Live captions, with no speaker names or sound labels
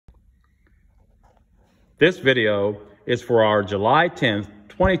This video is for our July 10th,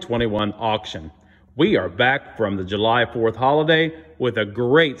 2021 auction. We are back from the July 4th holiday with a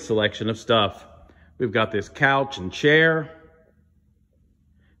great selection of stuff. We've got this couch and chair,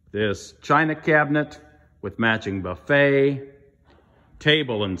 this china cabinet with matching buffet,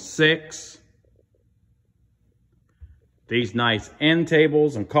 table and six, these nice end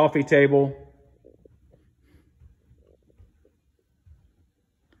tables and coffee table,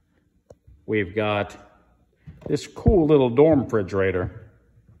 we've got this cool little dorm refrigerator.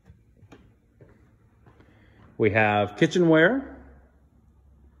 We have kitchenware.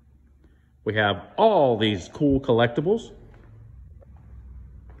 We have all these cool collectibles.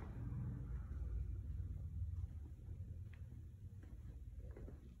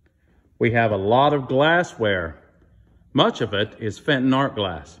 We have a lot of glassware. Much of it is Fenton art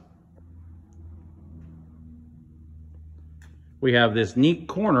glass. We have this neat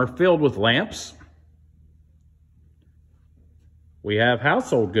corner filled with lamps. We have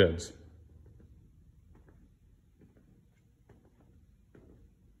household goods.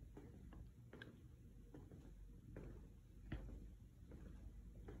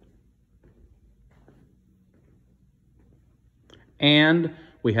 And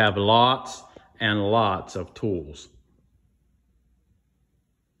we have lots and lots of tools.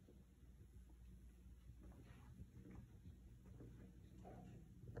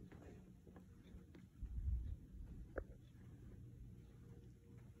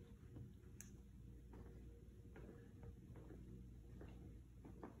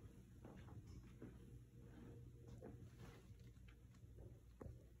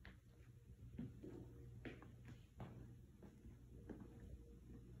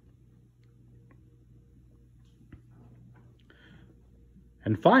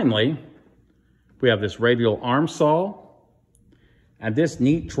 And finally, we have this radial arm saw and this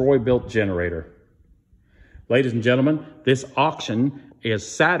neat Troy-built generator. Ladies and gentlemen, this auction is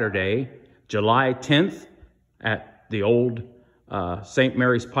Saturday, July 10th at the old St.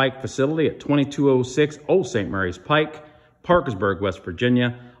 Mary's Pike facility at 2206 Old St. Mary's Pike, Parkersburg, West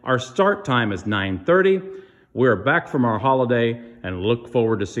Virginia. Our start time is 9:30. We're back from our holiday and look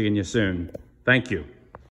forward to seeing you soon. Thank you.